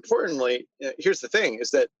most importantly, here's the thing,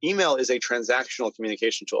 is that email is a transactional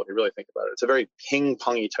communication tool, if you really think about it. It's a very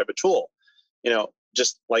ping-pongy type of tool.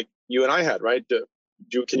 Just like you and I had, right?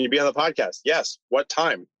 Can you be on the podcast? Yes. What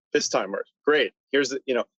time? This time works. Great.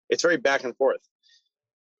 It's very back and forth.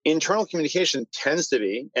 Internal communication tends to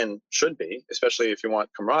be, and should be, especially if you want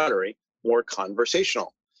camaraderie, more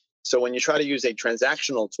conversational. So when you try to use a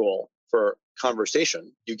transactional tool for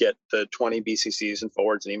conversation, you get the 20 BCCs and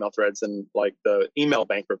forwards and email threads and like the email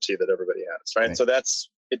bankruptcy that everybody has, right? So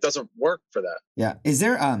it doesn't work for that. Yeah. Is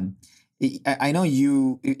there, I know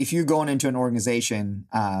if you're going into an organization,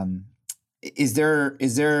 is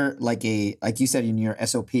there like you said in your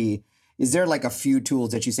SOP, is there like a few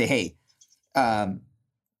tools that you say, hey,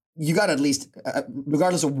 you got to at least,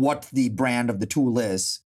 regardless of what the brand of the tool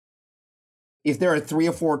is, if there are 3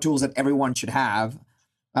 or 4 tools that everyone should have,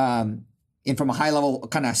 and from a high level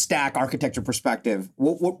kind of stack architecture perspective,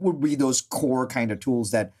 what would be those core kind of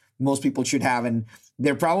tools that most people should have? And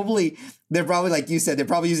they're probably like you said, they're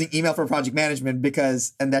probably using email for project management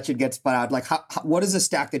and that should get spun out. Like what is a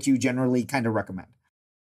stack that you generally kind of recommend?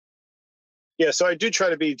 Yeah, so I do try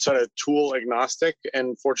to be sort of tool agnostic,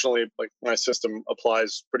 and fortunately, like my system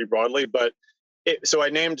applies pretty broadly. But so I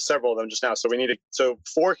named several of them just now. So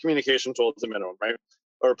 4 communication tools at minimum, right?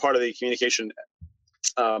 Or part of the communication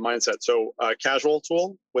mindset. So casual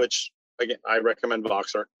tool, which again I recommend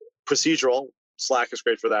Voxer. Procedural, Slack is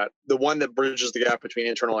great for that. The one that bridges the gap between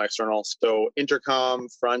internal and external. So intercom,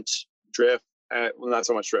 front, drift, not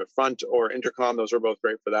so much drift, front or intercom. Those are both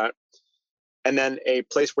great for that. And then a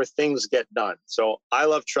place where things get done. So I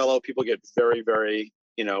love Trello. People get very, very,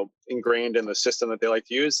 ingrained in the system that they like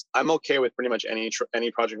to use. I'm okay with pretty much any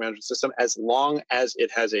project management system as long as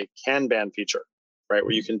it has a Kanban feature, right?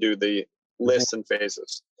 Where you can do the lists and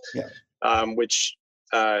phases. Yeah.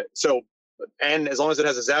 And as long as it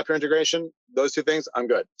has a Zapier integration, those 2 things, I'm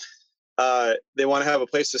good. They want to have a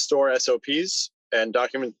place to store SOPs and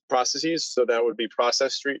document processes. So that would be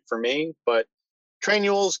Process Street for me, but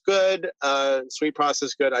Trainual's good, Suite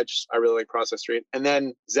Process good. I really like Process Street. And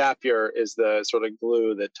then Zapier is the sort of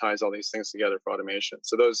glue that ties all these things together for automation.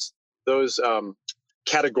 So those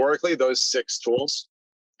categorically, those 6 tools,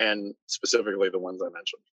 and specifically the ones I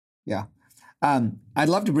mentioned. Yeah. I'd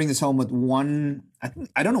love to bring this home with one.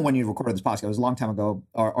 I don't know when you recorded this podcast. It was a long time ago,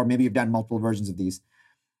 or maybe you've done multiple versions of these,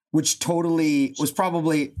 which totally was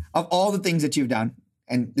probably, of all the things that you've done,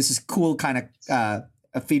 and this is cool kind of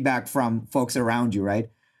feedback from folks around you, right?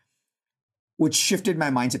 Which shifted my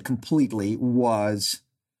mindset completely was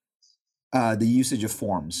the usage of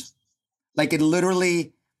forms. Like it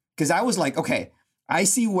literally, because I was like, okay, I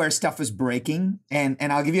see where stuff is breaking, and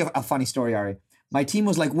I'll give you a funny story, Ari. My team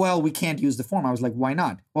was like, well, we can't use the form. I was like, why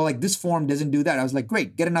not? Well, like this form doesn't do that. I was like,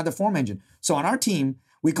 great, get another form engine. So on our team,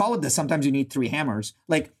 we call it this. Sometimes you need 3 hammers.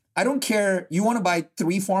 Like, I don't care. You want to buy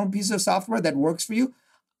 3 form pieces of software that works for you?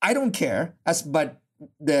 I don't care. But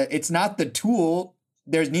it's not the tool.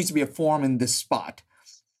 There needs to be a form in this spot.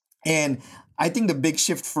 And I think the big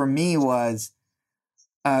shift for me was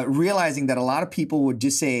realizing that a lot of people would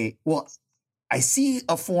just say, well, I see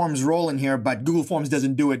a forms role in here, but Google Forms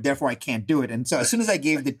doesn't do it, therefore I can't do it. And so as soon as I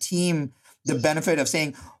gave the team the benefit of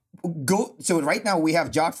saying, so right now we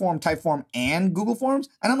have JotForm, Typeform, and Google Forms,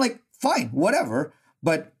 and I'm like, fine, whatever.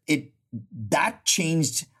 But that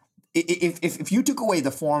changed. If you took away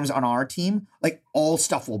the forms on our team, like all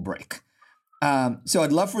stuff will break. So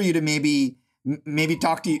I'd love for you to maybe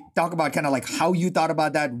talk about kind of like how you thought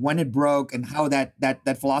about that, when it broke, and how that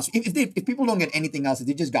philosophy. If people don't get anything else, if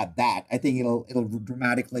they just got that, I think it'll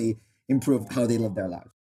dramatically improve how they live their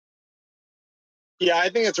lives. Yeah, I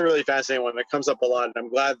think it's a really fascinating one. It comes up a lot, and I'm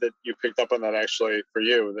glad that you picked up on that actually for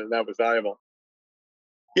you. That was valuable.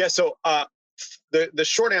 Yeah. So the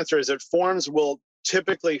short answer is that forms will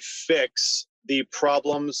typically fix the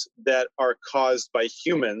problems that are caused by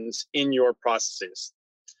humans in your processes.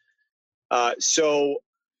 So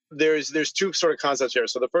there's 2 sort of concepts here.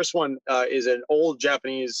 So the first one is an old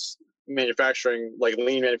Japanese manufacturing, like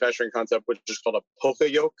lean manufacturing concept, which is called a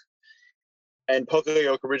poka yoke. And poka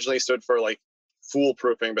yoke originally stood for like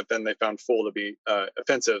foolproofing, but then they found fool to be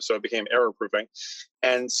offensive, so it became error proofing.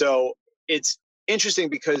 And so it's interesting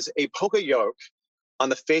because a poka yoke, on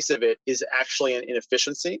the face of it, is actually an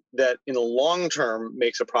inefficiency that in the long term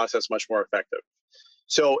makes a process much more effective.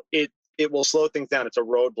 So it it will slow things down. It's a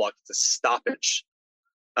roadblock. It's a stoppage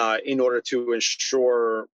in order to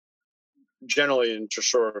ensure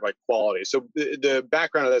like quality. So the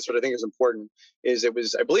background of this, what I think is important, is I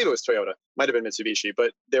believe it was Toyota, might have been Mitsubishi,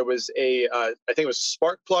 but there was I think it was a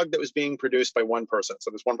spark plug that was being produced by one person. So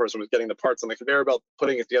this one person was getting the parts on the conveyor belt,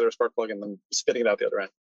 putting it together, a spark plug, and then spitting it out the other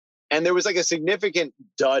end. And there was like a significant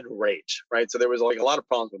dud rate, right? So there was like a lot of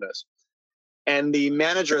problems with this. And the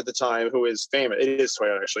manager at the time, who is famous, it is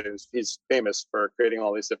Toyota actually, he's famous for creating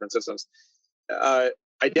all these different systems,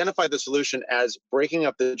 identified the solution as breaking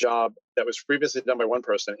up the job that was previously done by one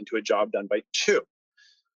person into a job done by two,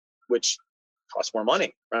 which costs more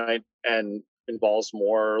money, right? And involves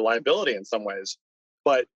more liability in some ways.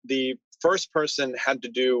 But the first person had to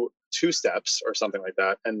do 2 steps or something like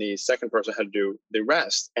that, and the second person had to do the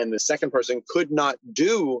rest. And the second person could not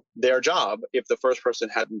do their job if the first person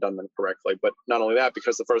hadn't done them correctly. But not only that,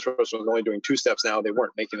 because the first person was only doing 2 steps now, they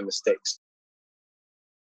weren't making the mistakes.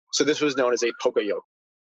 So this was known as a poka-yoke.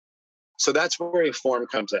 So that's where a form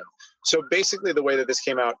comes in. So basically the way that this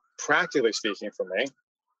came out, practically speaking for me,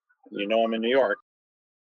 I'm in New York.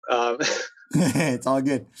 It's all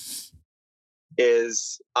good.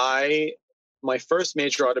 Is my first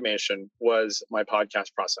major automation was my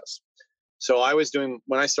podcast process. So I was doing,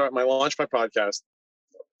 when I launched my podcast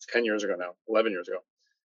 10 years ago now, 11 years ago.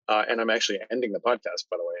 And I'm actually ending the podcast,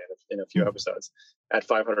 by the way, in a few episodes, at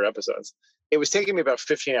 500 episodes. It was taking me about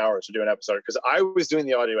 15 hours to do an episode because I was doing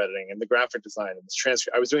the audio editing and the graphic design and the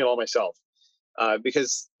transcript. I was doing it all myself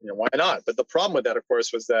because, why not? But the problem with that, of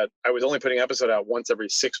course, was that I was only putting an episode out once every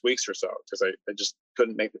 6 weeks or so because I just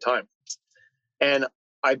couldn't make the time. And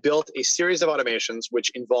I built a series of automations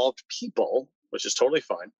which involved people, which is totally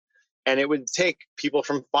fine. And it would take people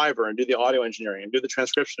from Fiverr and do the audio engineering and do the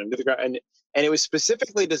transcription and do and it was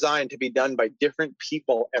specifically designed to be done by different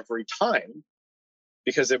people every time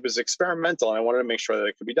because it was experimental. And I wanted to make sure that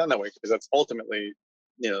it could be done that way because that's ultimately,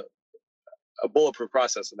 a bulletproof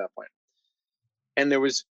process at that point. And there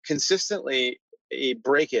was consistently a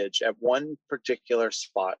breakage at one particular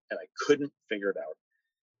spot and I couldn't figure it out.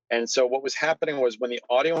 And so what was happening was when the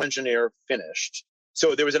audio engineer finished,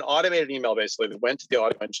 so there was an automated email basically that went to the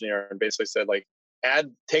audio engineer and basically said like,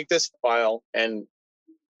 take this file and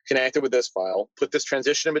connect it with this file, put this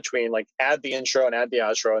transition in between, like add the intro and add the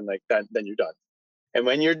outro and like that, then you're done. And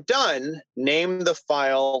when you're done, name the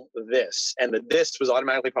file this. And the this was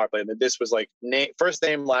automatically populated. And the this was like first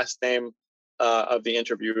name, last name of the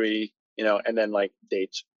interviewee, and then like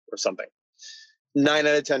date or something. 9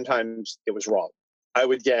 out of 10 times it was wrong. I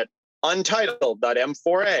would get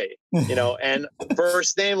untitled.m4a, and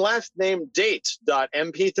first name, last name,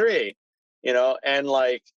 date.mp3, and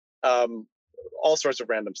like all sorts of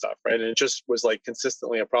random stuff, right? And it just was like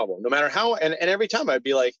consistently a problem. No matter how, and every time I'd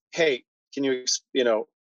be like, hey, can you,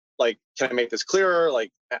 like, can I make this clearer?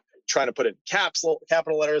 Like trying to put it in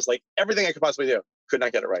capital letters, like everything I could possibly do, could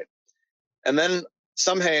not get it right. And then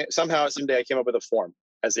someday I came up with a form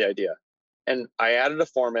as the idea. And I added a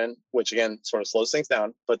form in, which again, sort of slows things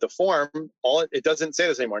down. But the form, it doesn't say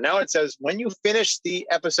this anymore. Now it says, when you finish the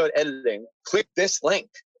episode editing, click this link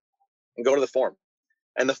and go to the form.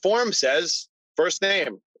 And the form says first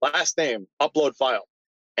name, last name, upload file.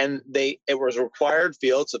 And it was a required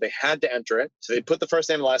field, so they had to enter it. So they put the first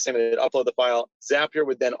name and last name, and they'd upload the file. Zapier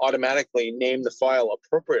would then automatically name the file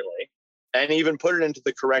appropriately and even put it into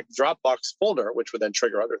the correct Dropbox folder, which would then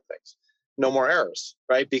trigger other things. No more errors,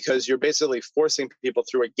 right? Because you're basically forcing people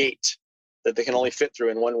through a gate that they can only fit through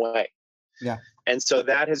in one way. Yeah. And so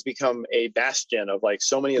that has become a bastion of like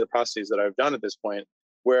so many of the processes that I've done at this point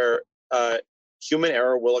where human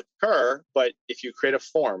error will occur, but if you create a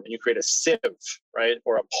form and you create a sieve, right,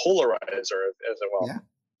 or a polarizer as well,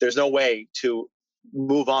 there's no way to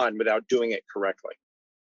move on without doing it correctly.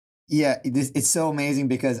 Yeah, it's so amazing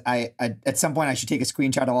because I at some point I should take a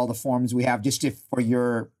screenshot of all the forms we have just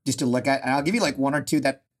to look at, and I'll give you like one or two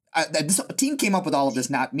that this team came up with all of this,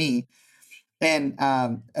 not me. And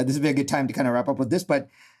this would be a good time to kind of wrap up with this. But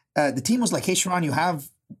the team was like, "Hey, Sharon, you have,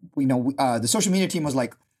 the social media team was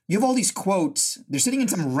like, you have all these quotes. They're sitting in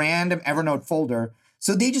some random Evernote folder,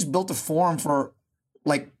 so they just built a form for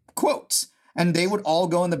like quotes, and they would all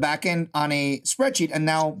go in the back end on a spreadsheet, and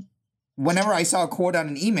now." Whenever I saw a quote on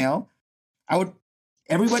an email,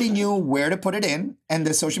 everybody knew where to put it in, and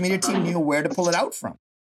the social media team knew where to pull it out from.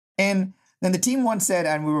 And then the team once said,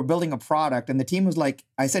 and we were building a product, and the team was like,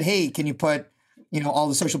 I said, hey, can you put, all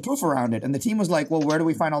the social proof around it? And the team was like, well, where do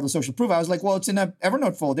we find all the social proof? I was like, well, it's in a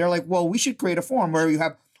Evernote folder. They're like, well, we should create a form where you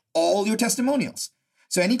have all your testimonials.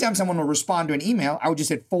 So anytime someone will respond to an email, I would just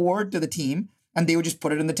hit forward to the team, and they would just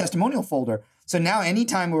put it in the testimonial folder. So now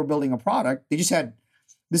anytime we were building a product, they just had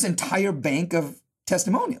this entire bank of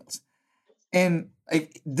testimonials. And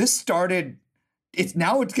this started, it's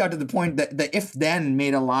got to the point that the if then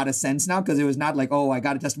made a lot of sense now, because it was not like, oh, I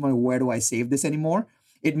got a testimonial, where do I save this anymore?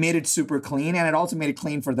 It made it super clean, and it also made it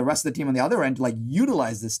clean for the rest of the team on the other end to like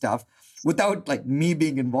utilize this stuff without like me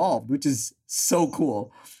being involved, which is so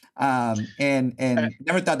cool. And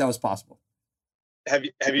never thought that was possible.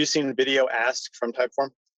 Have you seen Video Ask from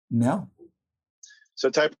Typeform? No. So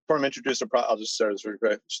Typeform introduced a product. I'll just start this really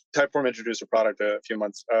quick. Typeform introduced a product a few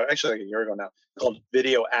months, actually like a year ago now, called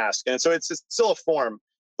Video Ask, and so it's still a form,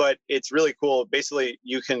 but it's really cool. Basically,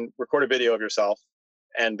 you can record a video of yourself,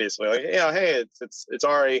 and basically like, hey, it's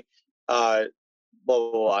Ari, blah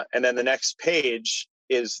blah blah, and then the next page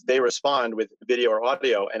is they respond with video or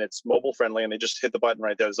audio, and it's mobile friendly, and they just hit the button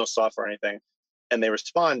right there. There's no software or anything, and they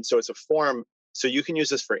respond. So it's a form. So you can use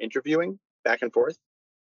this for interviewing back and forth.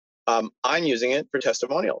 I'm using it for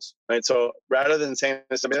testimonials, right? So rather than saying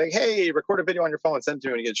to somebody like, hey, record a video on your phone and send it to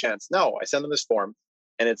me when you get a chance. No, I send them this form,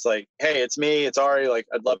 and it's like, hey, it's me, it's Ari, like,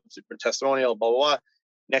 I'd love to for testimonial, blah, blah, blah.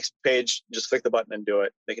 Next page, just click the button and do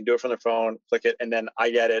it. They can do it from their phone, click it, and then I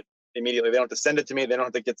get it immediately. They don't have to send it to me. They don't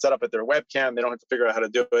have to get set up at their webcam. They don't have to figure out how to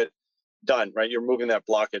do it. Done, right? You're moving that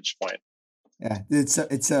blockage point. Yeah, it's so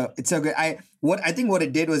good. I think what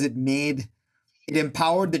it did was it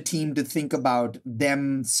empowered the team to think about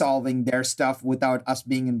them solving their stuff without us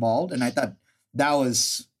being involved, and I thought that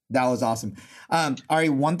was awesome. Ari,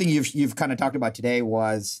 one thing you've kind of talked about today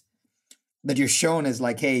was that you're shown is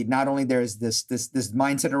like, hey, not only there's this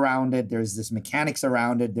mindset around it, there's this mechanics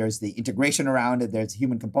around it, there's the integration around it, there's the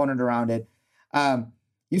human component around it.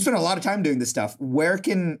 You spent a lot of time doing this stuff. Where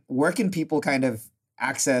can people kind of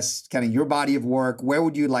access kind of your body of work? Where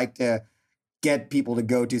would you like to get people to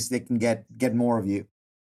go to so they can get more of you?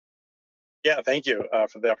 Yeah, thank you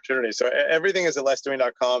for the opportunity. So everything is at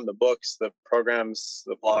lessdoing.com, the books, the programs,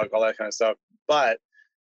 the blog, all that kind of stuff. But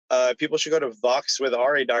people should go to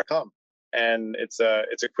voxwithari.com. And it's a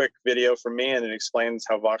quick video from me, and it explains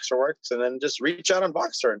how Voxer works. And then just reach out on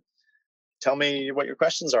Voxer and tell me what your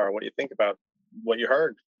questions are, what do you think about what you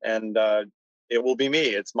heard. And it will be me.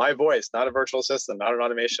 It's my voice, not a virtual assistant, not an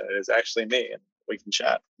automation. It is actually me, and we can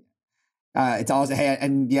chat. It's always, hey,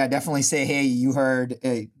 and yeah, definitely say, hey,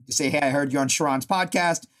 I heard you on Sharon's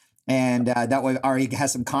podcast. And that way Ari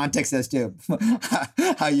has some context as to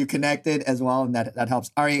how you connected as well. And that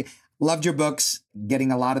helps. Ari, loved your books,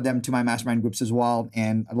 getting a lot of them to my mastermind groups as well.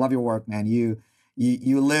 And I love your work, man. You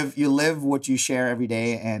live what you share every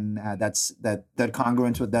day. And that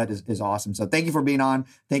congruence with that is awesome. So thank you for being on.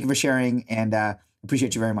 Thank you for sharing, and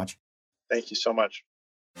appreciate you very much. Thank you so much.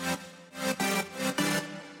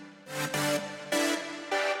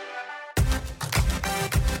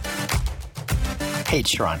 Hey,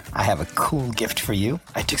 Sharon, I have a cool gift for you.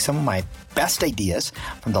 I took some of my best ideas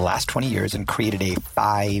from the last 20 years and created a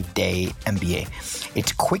 5-day MBA.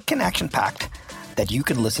 It's quick and action-packed that you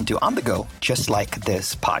can listen to on the go, just like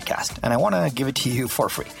this podcast. And I want to give it to you for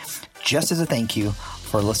free, just as a thank you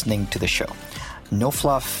for listening to the show. No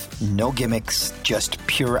fluff, no gimmicks, just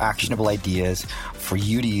pure actionable ideas for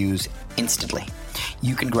you to use instantly.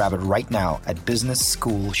 You can grab it right now at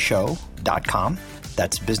businessschoolshow.com.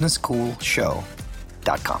 That's businessschoolshow.com.